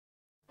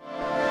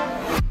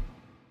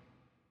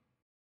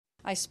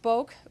I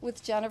spoke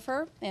with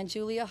Jennifer and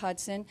Julia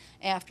Hudson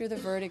after the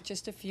verdict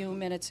just a few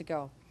minutes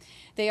ago.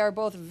 They are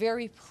both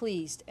very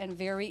pleased and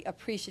very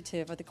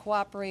appreciative of the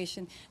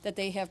cooperation that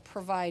they have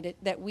provided,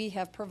 that we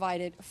have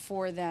provided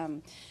for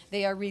them.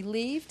 They are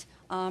relieved,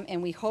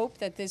 and we hope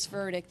that this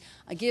verdict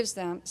gives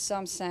them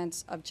some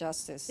sense of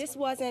justice. This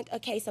wasn't a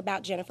case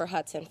about Jennifer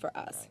Hudson for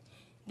us.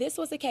 This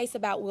was a case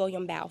about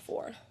William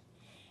Balfour.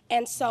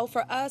 And so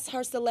for us,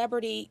 her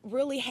celebrity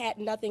really had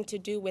nothing to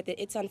do with it.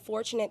 It's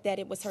unfortunate that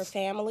it was her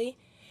family,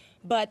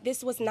 but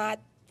this was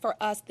not, for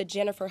us, the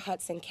Jennifer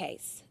Hudson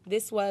case.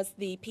 This was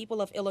the people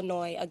of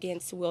Illinois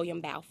against William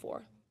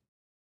Balfour.